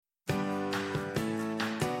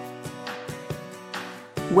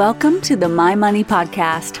Welcome to the My Money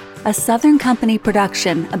Podcast, a Southern Company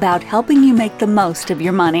production about helping you make the most of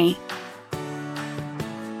your money.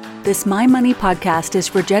 This My Money Podcast is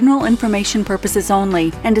for general information purposes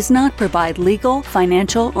only and does not provide legal,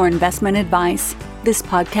 financial, or investment advice. This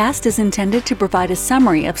podcast is intended to provide a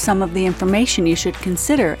summary of some of the information you should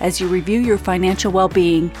consider as you review your financial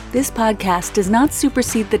well-being. This podcast does not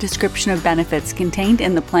supersede the description of benefits contained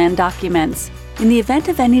in the plan documents. In the event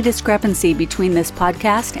of any discrepancy between this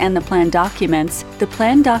podcast and the plan documents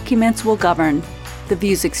will govern. The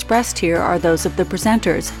views expressed here are those of the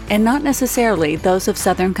presenters and not necessarily those of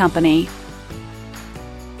Southern Company.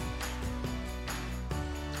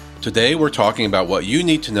 Today we're talking about what you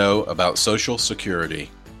need to know about Social Security.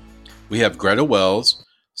 We have Greta Wells,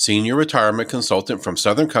 Senior Retirement Consultant from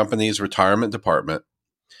Southern Company's Retirement Department.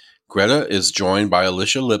 Greta is joined by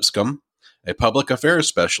Alicia Lipscomb, a Public Affairs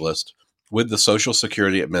Specialist with the Social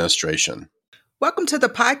Security Administration. Welcome to the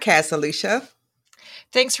podcast, Alicia.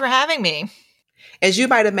 Thanks for having me. As you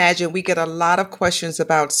might imagine, we get a lot of questions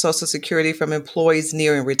about Social Security from employees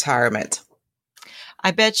nearing retirement.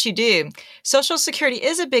 I bet you do. Social Security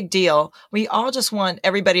is a big deal. We all just want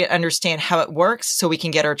everybody to understand how it works so we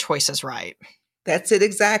can get our choices right. That's it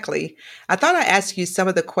exactly. I thought I'd ask you some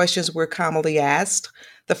of the questions we're commonly asked.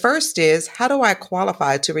 The first is, how do I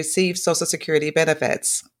qualify to receive Social Security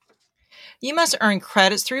benefits? You must earn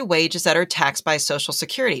credits through wages that are taxed by Social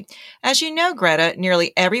Security. As you know, Greta,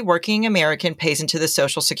 nearly every working American pays into the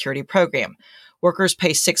Social Security program. Workers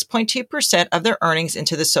pay 6.2% of their earnings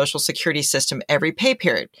into the Social Security system every pay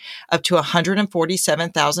period, up to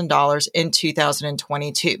 $147,000 in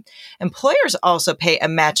 2022. Employers also pay a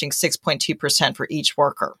matching 6.2% for each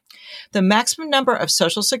worker. The maximum number of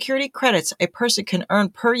Social Security credits a person can earn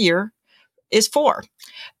per year is 4.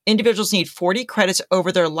 Individuals need 40 credits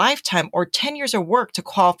over their lifetime or 10 years of work to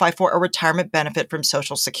qualify for a retirement benefit from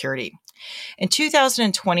Social Security. In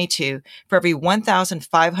 2022, for every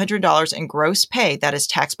 $1,500 in gross pay that is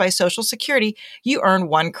taxed by Social Security, you earn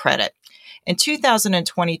 1 credit. In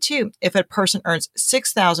 2022, if a person earns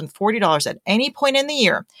 $6,040 at any point in the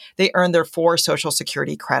year, they earn their 4 Social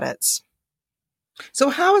Security credits. So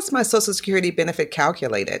how is my Social Security benefit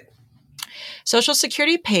calculated? Social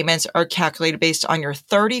Security payments are calculated based on your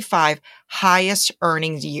 35 highest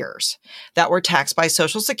earnings years that were taxed by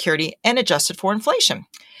Social Security and adjusted for inflation.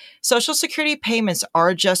 Social Security payments are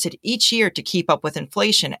adjusted each year to keep up with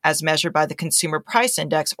inflation as measured by the Consumer Price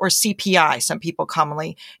Index, or CPI, some people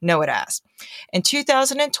commonly know it as. In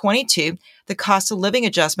 2022, the cost of living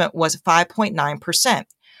adjustment was 5.9%.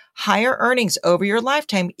 Higher earnings over your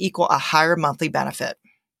lifetime equal a higher monthly benefit.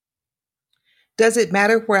 Does it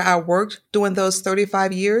matter where I worked during those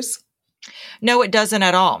 35 years? No, it doesn't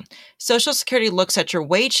at all. Social Security looks at your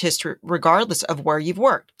wage history regardless of where you've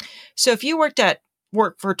worked. So if you worked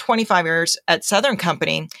for 25 years at Southern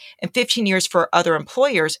Company and 15 years for other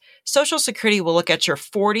employers, Social Security will look at your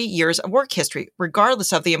 40 years of work history,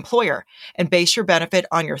 regardless of the employer, and base your benefit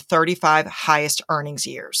on your 35 highest earnings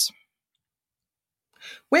years.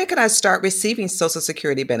 When can I start receiving Social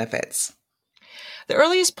Security benefits? The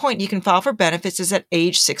earliest point you can file for benefits is at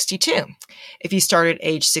age 62. If you start at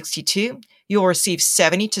age 62, you will receive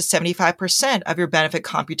 70 to 75% of your benefit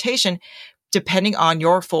computation, depending on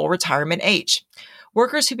your full retirement age.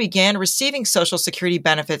 Workers who began receiving Social Security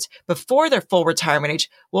benefits before their full retirement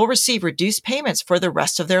age will receive reduced payments for the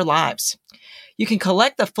rest of their lives. You can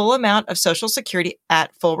collect the full amount of Social Security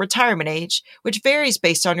at full retirement age, which varies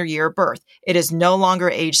based on your year of birth. It is no longer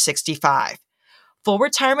age 65. Full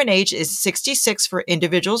retirement age is 66 for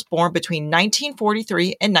individuals born between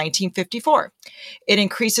 1943 and 1954. It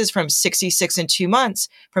increases from 66 and 2 months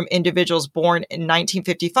from individuals born in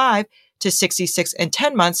 1955 to 66 and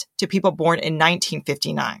 10 months to people born in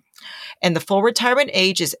 1959. And the full retirement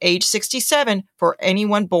age is age 67 for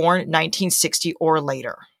anyone born 1960 or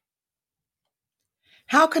later.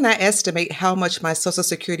 How can I estimate how much my Social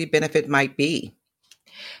Security benefit might be?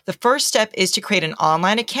 The first step is to create an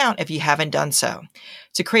online account if you haven't done so.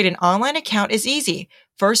 To create an online account is easy.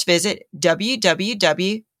 First visit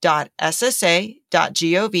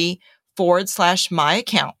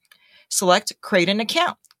www.ssa.gov/myaccount. Select Create an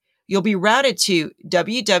Account. You'll be routed to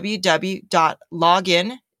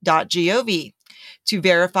www.login.gov to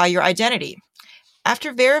verify your identity.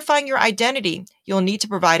 After verifying your identity, you'll need to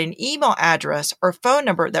provide an email address or phone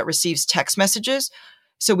number that receives text messages,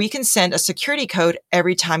 so we can send a security code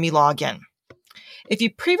every time you log in. If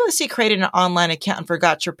you previously created an online account and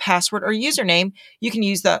forgot your password or username, you can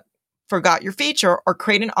use the Forgot Your feature or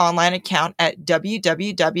create an online account at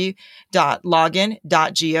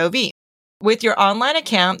www.login.gov. With your online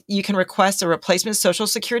account, you can request a replacement Social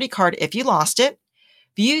Security card if you lost it,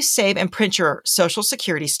 View, save, and print your Social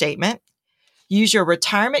Security statement. Use your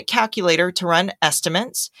retirement calculator to run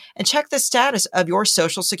estimates, and check the status of your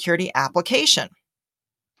Social Security application.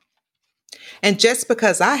 And just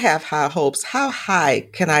because I have high hopes, how high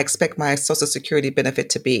can I expect my Social Security benefit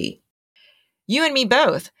to be? You and me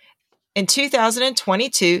both. In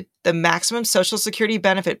 2022, the maximum Social Security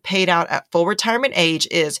benefit paid out at full retirement age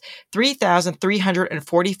is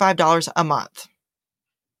 $3,345 a month.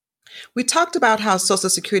 We talked about how Social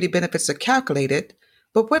Security benefits are calculated,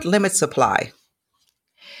 but what limits apply?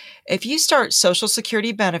 If you start Social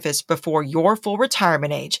Security benefits before your full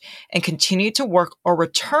retirement age and continue to work or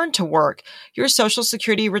return to work, your Social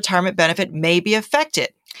Security retirement benefit may be affected.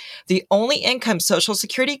 The only income Social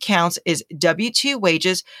Security counts is W-2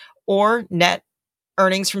 wages or net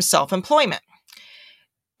earnings from self-employment.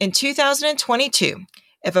 In 2022,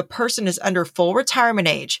 if a person is under full retirement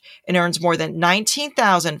age and earns more than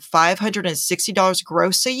 $19,560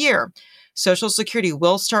 gross a year, Social Security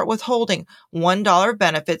will start withholding $1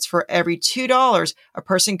 benefits for every $2 a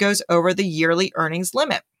person goes over the yearly earnings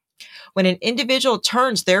limit. When an individual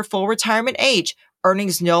turns their full retirement age,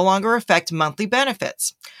 earnings no longer affect monthly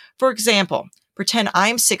benefits. For example, pretend I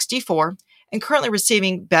am 64 and currently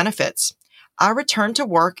receiving benefits. I return to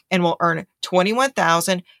work and will earn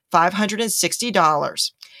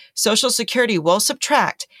 $21,560. Social Security will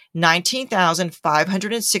subtract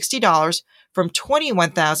 $19,560 from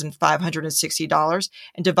 $21,560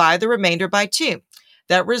 and divide the remainder by 2.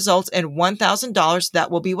 That results in $1,000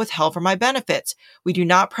 that will be withheld from my benefits. We do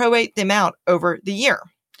not prorate the amount over the year.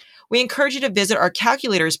 We encourage you to visit our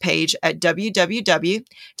calculators page at www.ssa.gov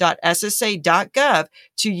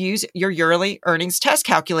to use your yearly earnings test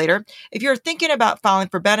calculator if you're thinking about filing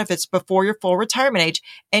for benefits before your full retirement age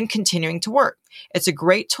and continuing to work. It's a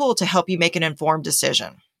great tool to help you make an informed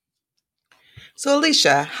decision. So,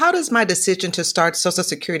 Alicia, how does my decision to start Social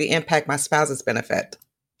Security impact my spouse's benefit?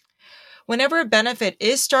 Whenever a benefit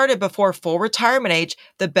is started before full retirement age,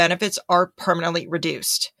 the benefits are permanently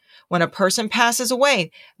reduced. When a person passes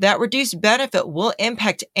away, that reduced benefit will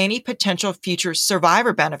impact any potential future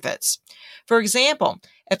survivor benefits. For example,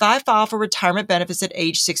 if I file for retirement benefits at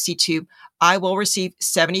age 62, I will receive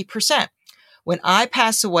 70%. When I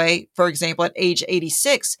pass away, for example, at age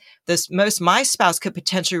 86, the most my spouse could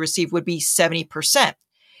potentially receive would be 70%.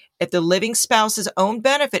 If the living spouse's own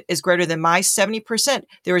benefit is greater than my 70%,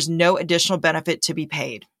 there is no additional benefit to be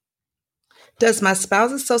paid. Does my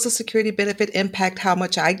spouse's Social Security benefit impact how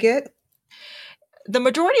much I get? The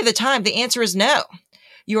majority of the time, the answer is no.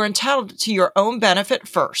 You are entitled to your own benefit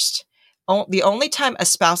first. The only time a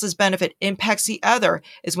spouse's benefit impacts the other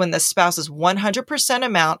is when the spouse's 100%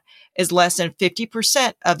 amount is less than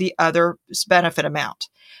 50% of the other's benefit amount.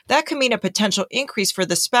 That could mean a potential increase for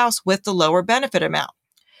the spouse with the lower benefit amount.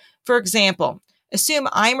 For example, assume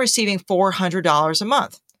I'm receiving $400 a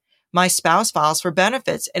month. My spouse files for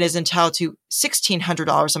benefits and is entitled to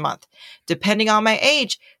 $1,600 a month. Depending on my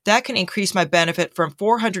age, that can increase my benefit from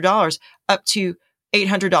 $400 up to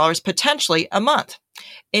 $800 potentially a month.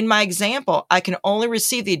 In my example, I can only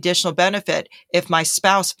receive the additional benefit if my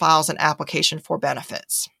spouse files an application for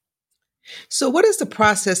benefits. So what is the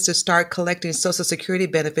process to start collecting Social Security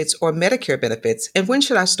benefits or Medicare benefits, and when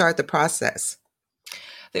should I start the process?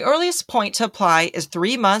 The earliest point to apply is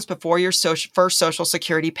 3 months before your first Social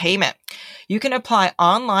Security payment. You can apply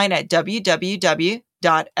online at www.ssa.gov.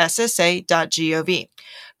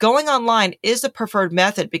 Going online is the preferred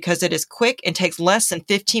method because it is quick and takes less than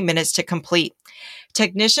 15 minutes to complete.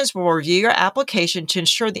 Technicians will review your application to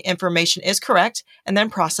ensure the information is correct and then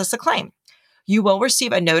process a claim. You will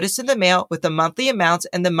receive a notice in the mail with the monthly amounts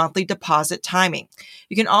and the monthly deposit timing.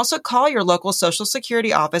 You can also call your local Social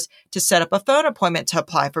Security office to set up a phone appointment to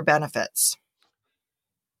apply for benefits.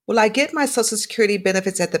 Will I get my Social Security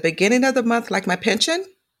benefits at the beginning of the month like my pension?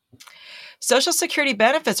 Social Security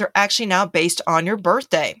benefits are actually now based on your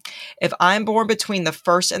birthday. If I'm born between the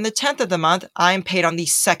 1st and the 10th of the month, I am paid on the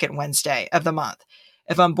 2nd Wednesday of the month.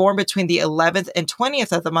 If I'm born between the 11th and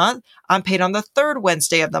 20th of the month, I'm paid on the 3rd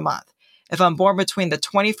Wednesday of the month. If I'm born between the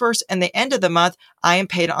 21st and the end of the month, I am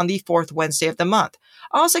paid on the 4th Wednesday of the month.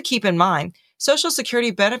 Also keep in mind, Social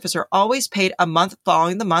Security benefits are always paid a month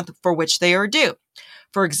following the month for which they are due.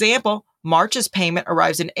 For example, March's payment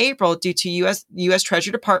arrives in April due to U.S.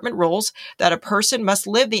 Treasury Department rules that a person must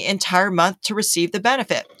live the entire month to receive the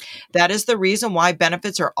benefit. That is the reason why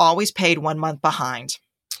benefits are always paid 1 month behind.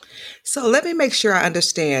 So let me make sure I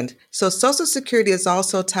understand. So Social Security is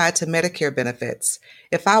also tied to Medicare benefits.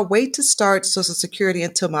 If I wait to start Social Security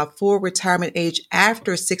until my full retirement age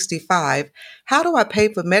after 65, how do I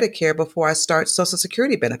pay for Medicare before I start Social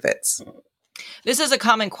Security benefits? This is a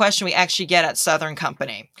common question we actually get at Southern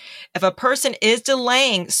Company. If a person is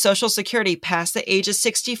delaying Social Security past the age of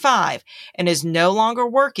 65 and is no longer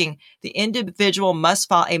working, the individual must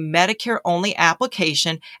file a Medicare-only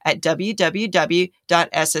application at www.ssa.gov.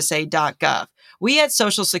 We at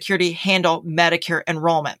Social Security handle Medicare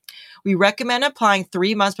enrollment. We recommend applying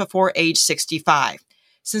 3 months before age 65.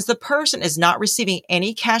 Since the person is not receiving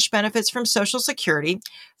any cash benefits from Social Security,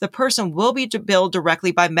 the person will be billed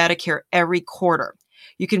directly by Medicare every quarter.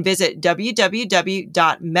 You can visit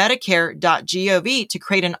www.medicare.gov to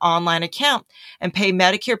create an online account and pay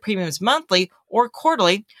Medicare premiums monthly or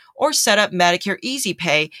quarterly, or set up Medicare Easy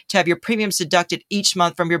Pay to have your premiums deducted each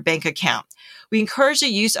month from your bank account. We encourage the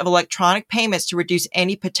use of electronic payments to reduce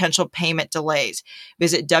any potential payment delays.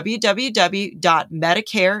 Visit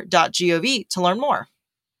www.medicare.gov to learn more.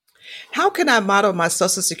 How can I model my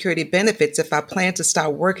Social Security benefits if I plan to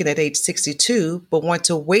start working at age 62, but want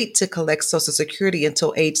to wait to collect Social Security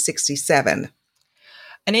until age 67?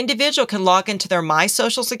 An individual can log into their My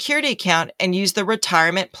Social Security account and use the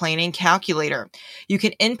retirement planning calculator. You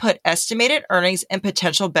can input estimated earnings and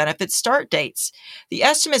potential benefit start dates. The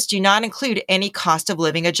estimates do not include any cost of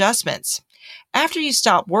living adjustments. After you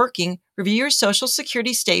stop working, review your Social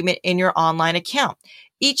Security statement in your online account.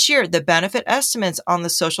 Each year, the benefit estimates on the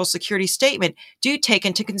Social Security statement do take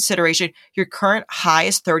into consideration your current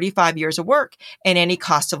highest 35 years of work and any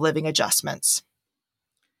cost of living adjustments.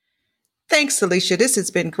 Thanks, Alicia. This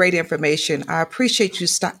has been great information. I appreciate you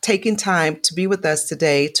taking time to be with us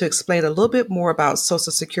today to explain a little bit more about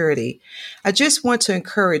Social Security. I just want to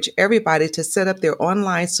encourage everybody to set up their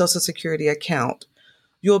online Social Security account.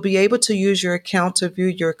 You'll be able to use your account to view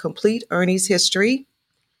your complete earnings history,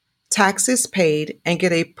 taxes paid, and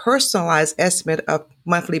get a personalized estimate of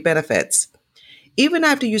monthly benefits. Even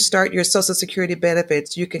after you start your Social Security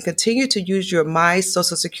benefits, you can continue to use your My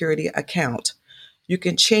Social Security account. You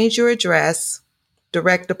can change your address,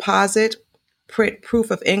 direct deposit, print proof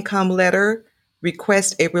of income letter,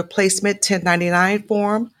 request a replacement 1099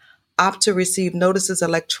 form, opt to receive notices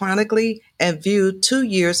electronically, and view 2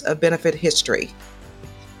 years of benefit history.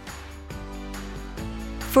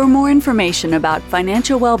 For more information about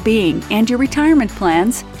financial well-being and your retirement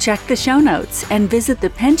plans, check the show notes and visit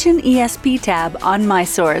the Pension ESP tab on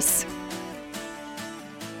MySource.